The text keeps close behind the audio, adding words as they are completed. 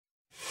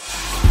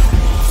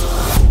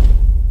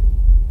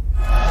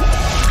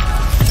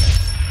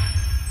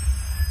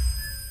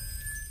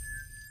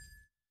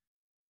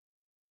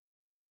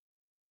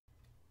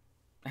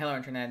Hello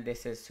Internet,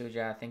 this is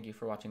Suja. Thank you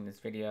for watching this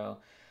video.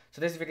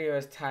 So this video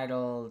is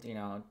titled,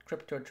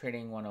 Crypto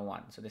Trading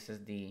 101. So this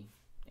is the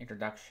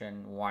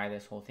introduction, why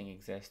this whole thing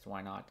exists,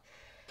 why not.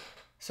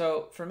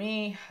 So for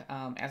me,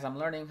 as I'm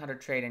learning how to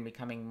trade and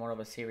becoming more of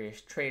a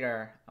serious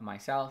trader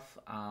myself,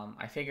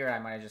 I figure I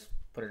might just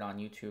put it on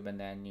YouTube, and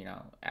then,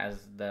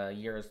 as the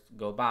years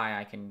go by,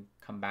 I can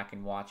come back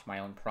and watch my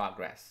own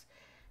progress.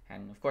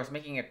 And of course,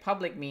 making it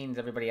public means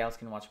everybody else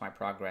can watch my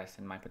progress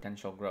and my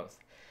potential growth.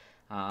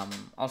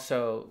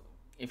 Also,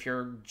 if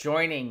you're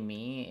joining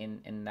me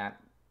in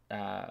that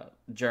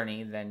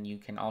journey, then you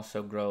can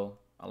also grow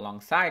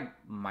alongside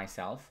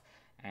myself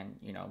and,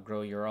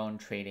 grow your own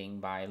trading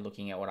by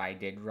looking at what I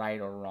did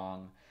right or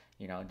wrong,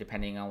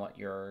 depending on what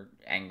your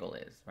angle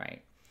is,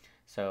 right?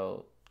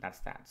 So that's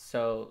that.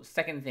 So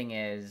second thing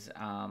is,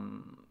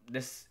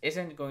 this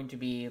isn't going to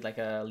be like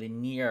a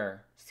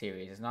linear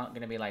series. It's not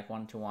going to be like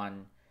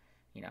one-to-one,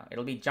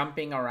 it'll be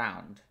jumping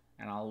around,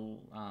 and I'll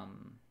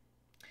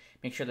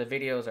make sure the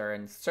videos are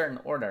in certain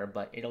order,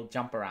 but it'll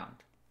jump around.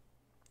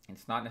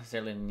 It's not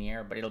necessarily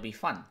linear, but it'll be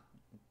fun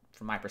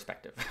from my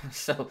perspective.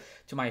 So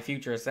to my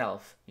future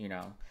self,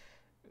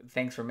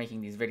 thanks for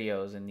making these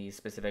videos in these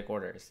specific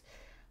orders.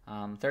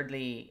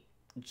 Thirdly,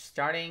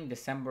 starting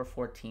December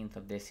 14th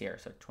of this year,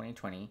 so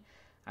 2020,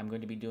 I'm going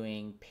to be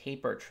doing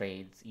paper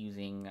trades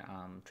using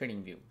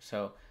TradingView.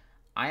 So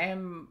I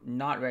am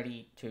not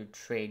ready to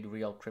trade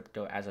real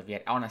crypto as of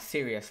yet on a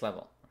serious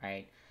level,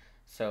 right?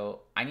 So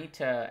I need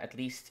to at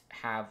least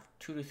have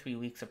 2 to 3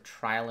 weeks of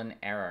trial and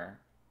error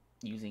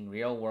using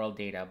real world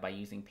data by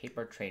using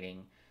paper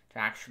trading to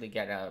actually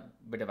get a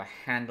bit of a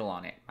handle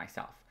on it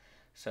myself.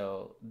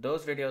 So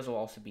those videos will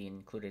also be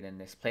included in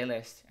this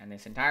playlist, and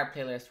this entire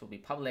playlist will be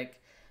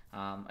public.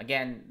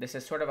 Again, this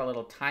is sort of a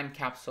little time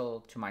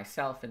capsule to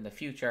myself in the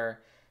future.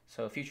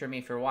 So future me,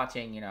 if you're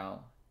watching,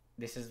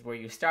 this is where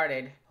you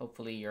started.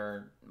 Hopefully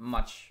you're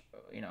much,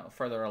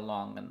 further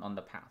along on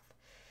the path.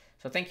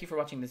 So thank you for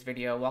watching this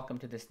video. Welcome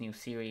to this new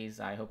series.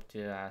 I hope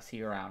to see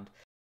you around.